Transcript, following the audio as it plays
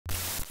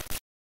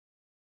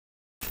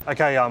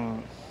Okay,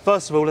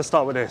 first of all, let's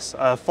start with this.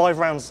 5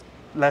 rounds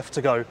left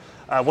to go.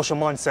 What's your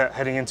mindset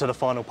heading into the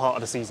final part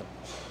of the season?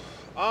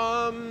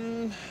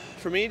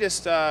 For me,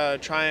 just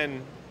try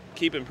and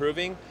keep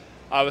improving.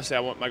 Obviously,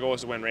 my goal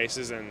is to win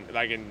races, and if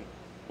I can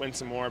win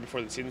some more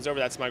before the season's over,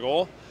 that's my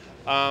goal.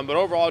 But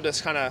overall,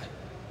 just kind of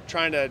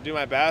trying to do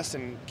my best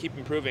and keep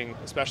improving,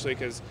 especially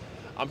because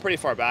I'm pretty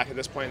far back at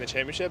this point in the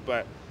championship.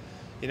 But,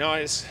 you know,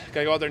 I just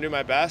got to go out there and do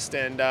my best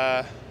and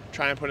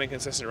try and put in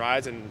consistent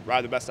rides and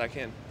ride the best I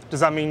can. Does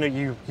that mean that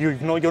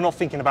you're not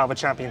thinking about the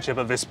championship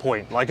at this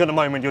point? Like, at the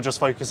moment, you're just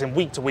focusing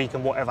week to week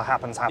and whatever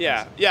happens, happens?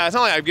 Yeah, it's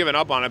not like I've given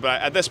up on it,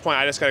 but at this point,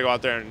 I just got to go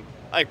out there and,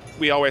 like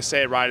we always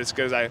say, ride as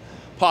good as I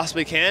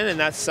possibly can, and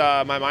that's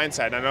my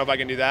mindset. And I know if I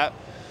can do that,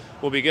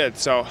 we'll be good.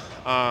 So,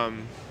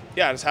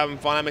 yeah, just having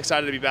fun. I'm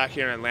excited to be back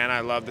here in Atlanta.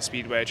 I love the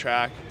Speedway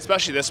track,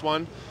 especially this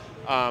one.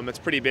 It's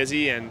pretty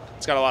busy, and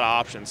it's got a lot of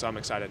options, so I'm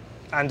excited.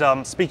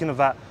 And speaking of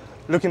that,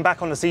 looking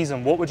back on the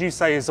season, what would you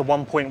say is the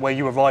one point where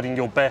you were riding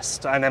your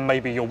best and then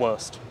maybe your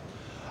worst?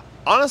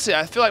 Honestly,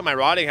 I feel like my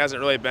riding hasn't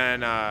really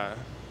been an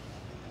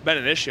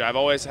issue. I've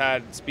always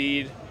had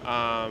speed.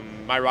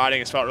 My riding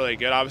has felt really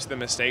good. Obviously, the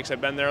mistakes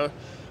have been there,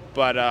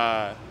 but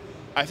I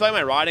feel like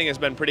my riding has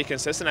been pretty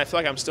consistent. I feel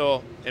like I'm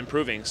still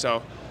improving,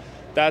 so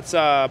that's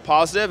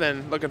positive,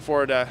 and looking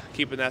forward to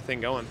keeping that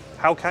thing going.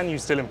 How can you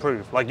still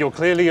improve? Like, you're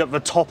clearly at the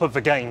top of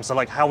the game, so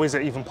like, how is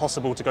it even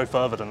possible to go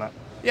further than that?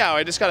 Yeah,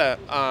 I just gotta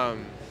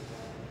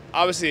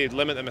obviously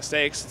limit the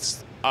mistakes.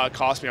 It's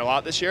cost me a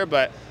lot this year,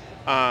 but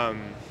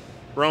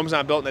Rome's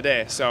not built in a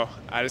day, so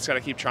I just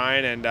gotta keep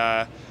trying, and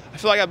I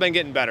feel like I've been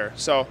getting better.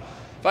 So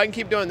if I can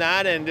keep doing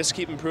that and just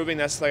keep improving,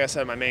 that's, like I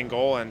said, my main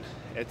goal, and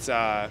it's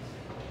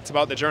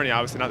about the journey,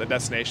 obviously, not the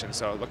destination.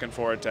 So looking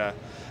forward to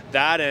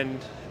that, and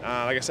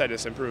like I said,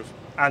 just improve.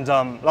 And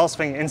last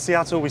thing, in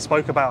Seattle, we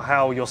spoke about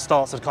how your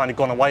starts had kind of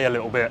gone away a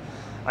little bit,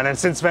 and then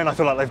since then, I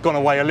feel like they've gone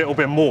away a little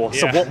bit more.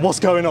 Yeah. So what's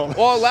going on?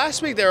 Well,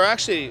 last week they were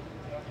actually,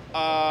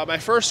 my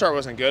first start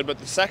wasn't good, but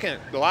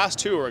the last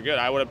 2 were good.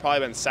 I would have probably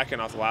been second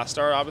off the last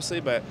start,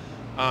 obviously, but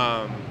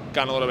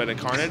gotten a little bit of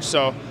carnage.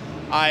 So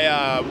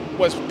I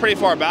was pretty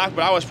far back,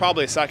 but I was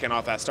probably second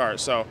off that start.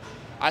 So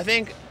I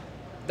think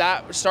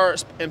that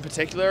start in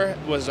particular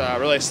was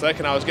really slick,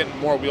 and I was getting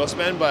more wheel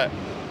spin, but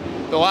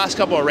the last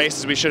couple of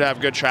races we should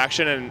have good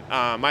traction,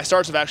 and my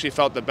starts have actually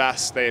felt the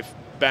best they've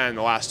been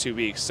the last 2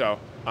 weeks. So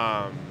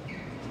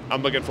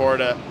I'm looking forward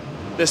to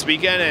this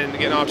weekend and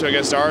getting off to a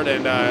good start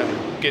and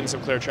getting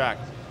some clear track.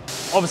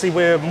 Obviously,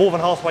 we're more than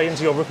halfway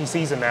into your rookie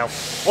season now.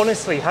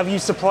 Honestly, have you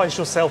surprised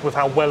yourself with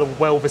how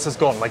well this has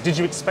gone? Like, did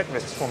you expect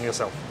this from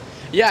yourself?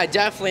 Yeah,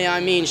 definitely. I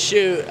mean,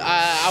 shoot,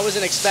 I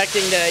wasn't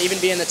expecting to even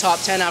be in the top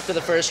 10 after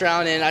the first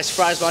round, and I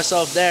surprised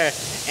myself there.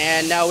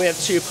 And now we have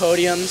 2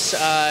 podiums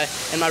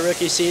in my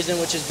rookie season,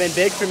 which has been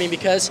big for me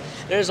because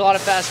there's a lot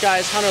of fast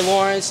guys. Hunter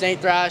Lawrence,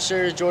 Nate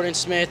Thrasher, Jordan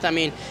Smith. I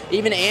mean,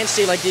 even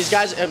Anstie, like these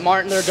guys at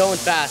Martin, they're going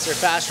fast. They're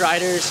fast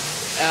riders.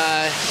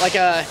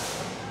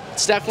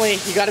 It's definitely,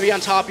 you got to be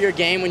on top of your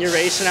game when you're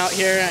racing out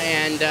here.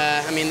 And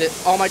I mean,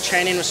 all my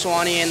training with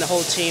Swanee and the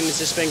whole team has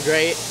just been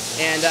great.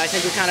 And I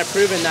think we've kind of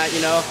proven that,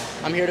 you know,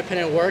 I'm here to put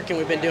in work, and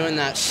we've been doing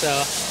that. So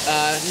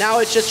now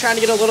it's just trying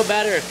to get a little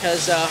better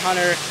because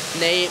Hunter,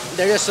 Nate,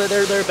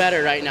 they're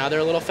better right now. They're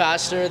a little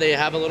faster. They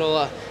have a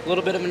little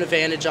bit of an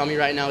advantage on me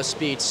right now with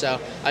speed. So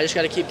I just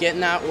got to keep getting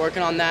that,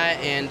 working on that,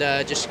 and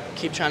just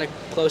keep trying to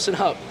close it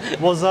up.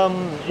 Was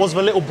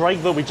the little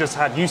break that we just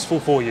had useful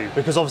for you?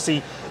 Because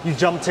obviously you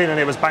jumped in and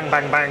it was bang,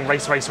 bang, bang,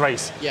 race, race,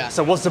 race. Yeah.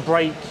 So was the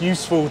break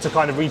useful to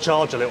kind of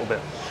recharge a little bit?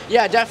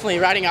 Yeah, definitely.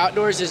 Riding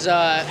outdoors has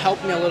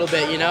helped me a little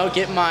bit, you know,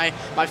 get my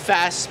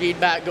fast speed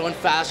back, going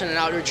faster on an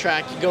outdoor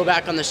track. You go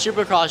back on the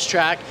Supercross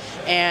track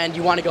and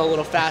you want to go a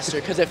little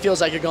faster because it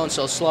feels like you're going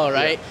so slow,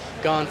 right?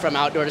 Yeah. Going from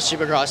outdoor to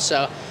Supercross.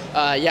 So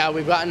yeah,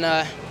 we've gotten,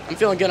 I'm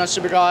feeling good on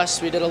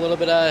Supercross. We did a little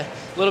bit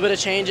of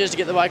changes to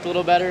get the bike a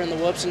little better in the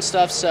whoops and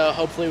stuff, so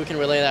hopefully we can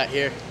relay that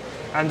here.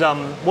 And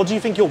what do you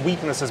think your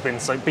weakness has been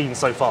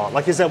so far?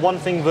 Like, is there one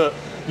thing that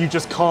you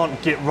just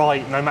can't get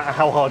right no matter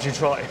how hard you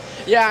try?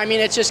 Yeah, I mean,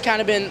 it's just kind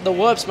of been the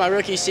whoops my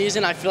rookie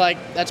season. I feel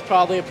like that's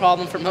probably a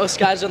problem for most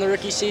guys on the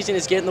rookie season,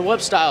 is getting the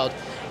whoop styled.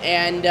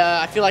 And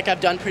I feel like I've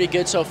done pretty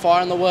good so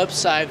far on the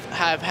whoops. I've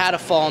had a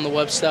fall on the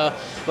whoops though,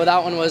 but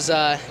that one was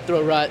through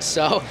a rut,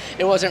 so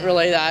it wasn't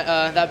really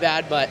that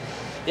bad. But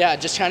yeah,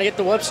 just trying to get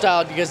the whoop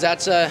styled because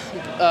that's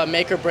a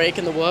make or break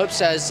in the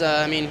whoops. As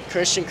I mean,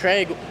 Christian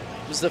Craig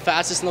was the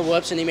fastest in the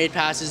whoops, and he made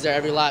passes there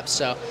every lap.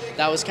 So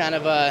that was kind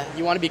of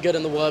you want to be good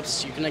in the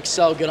whoops. You can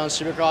excel good on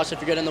Supercross if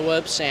you're good in the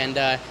whoops.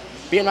 And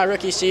being my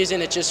rookie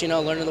season, it's just, you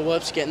know, learning the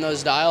whoops, getting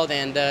those dialed,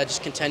 and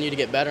just continue to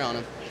get better on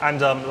them. And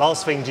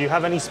last thing, do you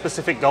have any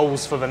specific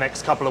goals for the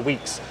next couple of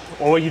weeks,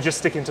 or are you just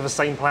sticking to the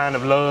same plan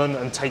of learn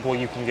and take what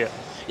you can get?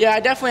 Yeah,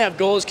 I definitely have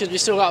goals because we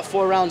still got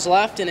 4 rounds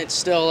left, and it's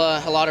still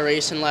a lot of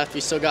racing left.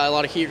 We still got a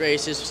lot of heat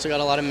races. We still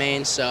got a lot of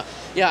mains. So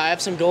yeah, I have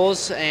some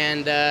goals,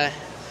 and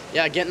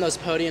yeah, getting those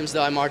podiums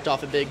though, I marked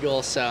off a big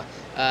goal. So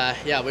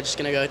yeah, we're just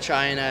gonna go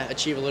try and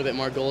achieve a little bit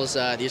more goals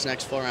these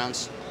next 4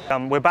 rounds.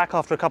 We're back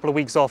after a couple of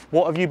weeks off.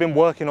 What have you been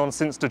working on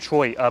since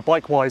Detroit,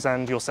 bike-wise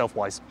and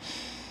yourself-wise?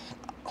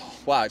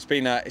 Wow, it's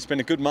been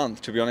a good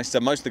month, to be honest.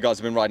 Most of the guys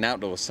have been riding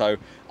outdoors, so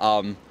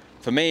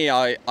for me,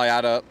 I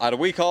had a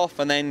week off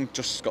and then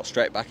just got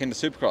straight back into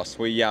Supercross.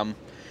 We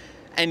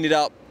ended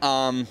up,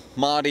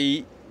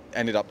 Marty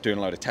ended up doing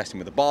a load of testing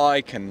with the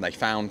bike, and they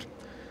found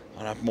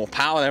more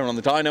power. They were on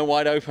the dyno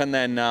wide open.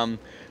 Then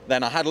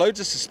I had loads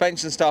of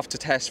suspension stuff to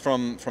test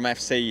from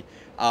FC.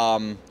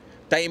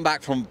 Dating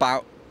back from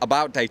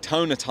about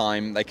Daytona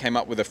time, they came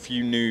up with a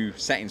few new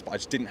settings, but I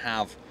just didn't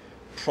have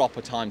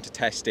proper time to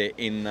test it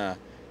in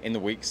the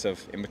weeks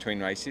in between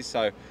races.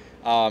 So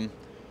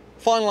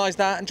finalised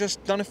that and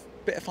just done a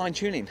bit of fine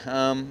tuning.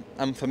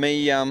 And for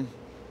me,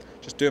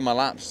 just doing my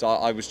laps.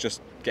 I was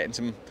just getting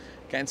some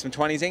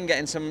 20s in,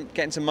 getting some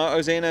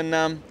motos in,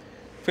 and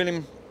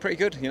feeling pretty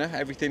good. You know,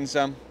 everything's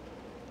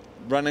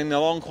running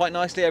along quite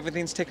nicely.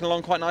 Everything's ticking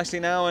along quite nicely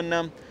now, and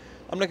I'm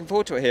looking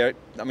forward to it here.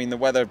 I mean, the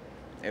weather,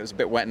 it was a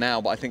bit wet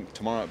now, but I think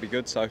tomorrow it'll be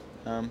good. So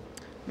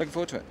looking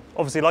forward to it.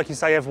 Obviously, like you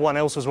say, everyone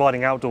else was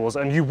riding outdoors,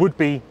 and you would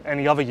be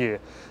any other year.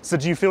 So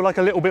do you feel like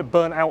a little bit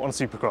burnt out on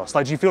Supercross?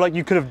 Like, do you feel like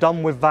you could have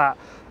done with that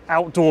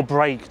outdoor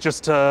break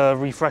just to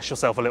refresh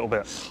yourself a little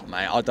bit? Oh,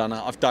 mate, I've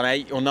done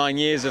 8 or 9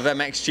 years of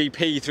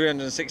MXGP,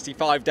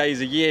 365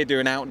 days a year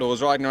doing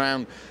outdoors, riding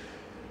around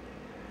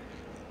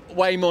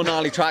way more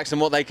gnarly tracks than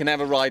what they can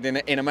ever ride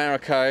in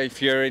America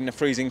if you're in the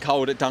freezing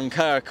cold at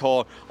Dunkirk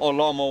or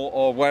Lom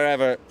or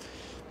wherever.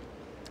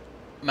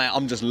 Mate,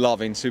 I'm just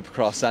loving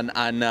Supercross,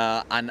 and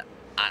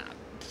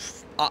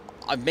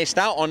I've missed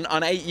out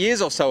on 8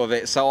 years or so of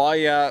it.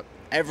 So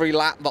every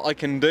lap that I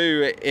can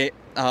do,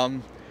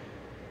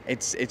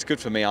 it's good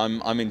for me.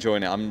 I'm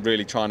enjoying it. I'm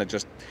really trying to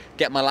just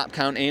get my lap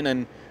count in,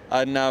 and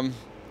you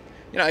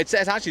know, it's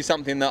actually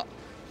something that,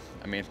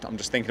 I mean, I'm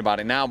just thinking about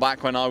it now.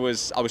 Back when I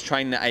was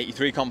training at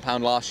 83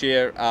 compound last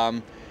year,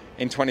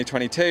 in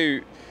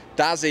 2022,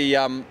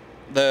 Dazzy,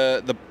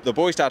 the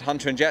boys' dad,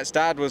 Hunter and Jet's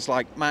dad, was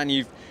like, man,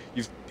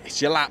 it's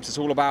your laps. It's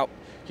all about,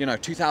 you know,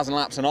 2,000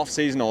 laps an off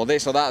season or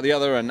this or that or the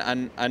other,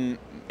 and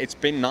it's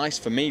been nice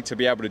for me to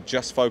be able to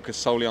just focus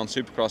solely on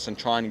Supercross and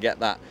try and get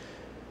that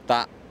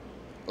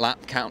lap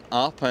count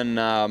up,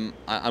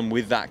 and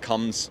with that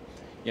comes,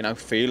 you know,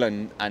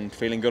 feeling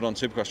good on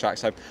Supercross track.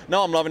 So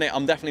no, I'm loving it.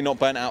 I'm definitely not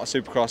burnt out of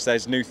Supercross.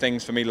 There's new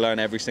things for me to learn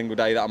every single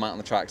day that I'm out on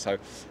the track, so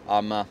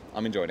I'm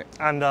enjoying it.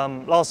 And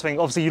last thing,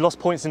 obviously you lost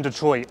points in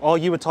Detroit. Are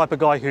you a type of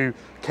guy who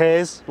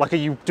cares? Like, are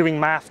you doing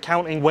math,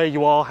 counting where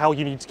you are, how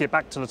you need to get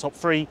back to the top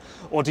 3,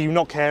 or do you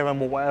not care and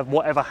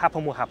whatever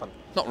happen will happen?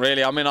 Not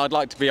really. I mean, I'd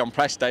like to be on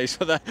press days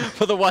for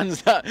the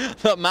ones that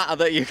matter,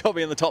 that you got to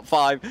be in the top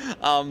 5.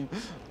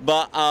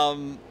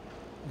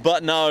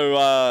 But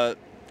no,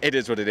 it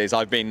is what it is.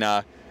 I've been.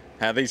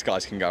 These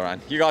guys can go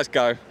around. You guys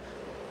go.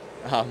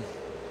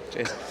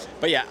 Cheers.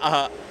 But yeah,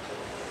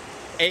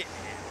 at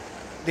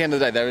the end of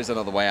the day, there is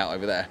another way out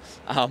over there.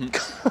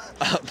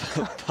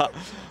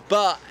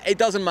 But it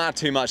doesn't matter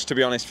too much, to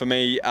be honest, for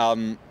me.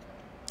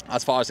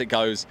 As far as it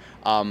goes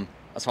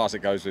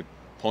with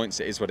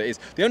points, it is what it is.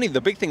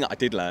 The big thing that I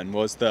did learn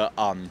was that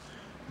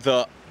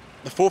the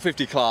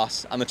 450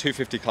 class and the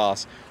 250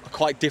 class are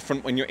quite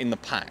different when you're in the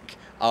pack.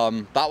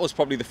 That was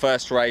probably the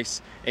first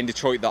race in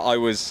Detroit that I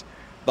was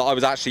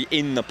actually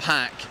in the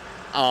pack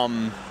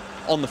on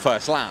the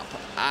first lap.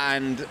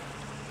 And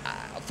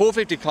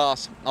 450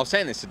 class, I was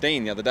saying this to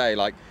Dean the other day,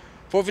 like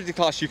 450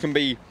 class, you can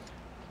be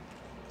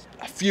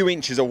a few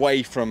inches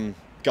away from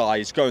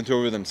guys going through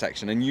a rhythm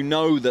section, and you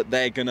know that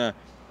they're gonna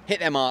hit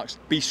their marks,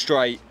 be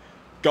straight,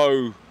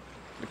 go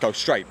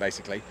straight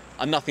basically,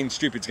 and nothing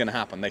stupid's gonna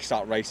happen. They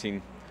start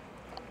racing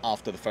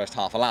after the first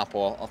half a lap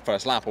or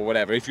first lap or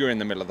whatever, if you're in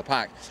the middle of the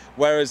pack.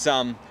 Whereas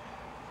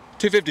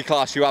 250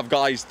 class, you have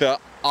guys that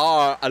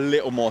are a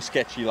little more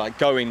sketchy, like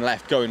going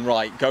left, going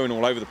right, going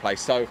all over the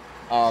place. So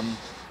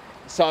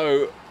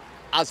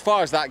as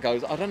far as that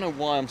goes, I don't know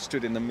why I'm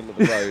stood in the middle of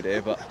the road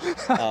here, but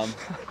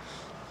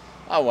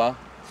oh well.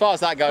 As far as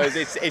that goes,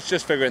 it's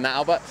just figuring that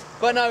out.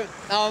 But no,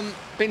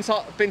 been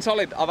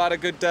solid. I've had a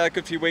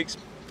good few weeks.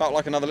 Felt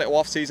like another little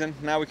off season.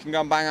 Now we can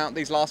go and bang out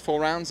these last 4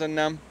 rounds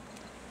and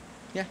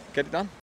yeah, get it done.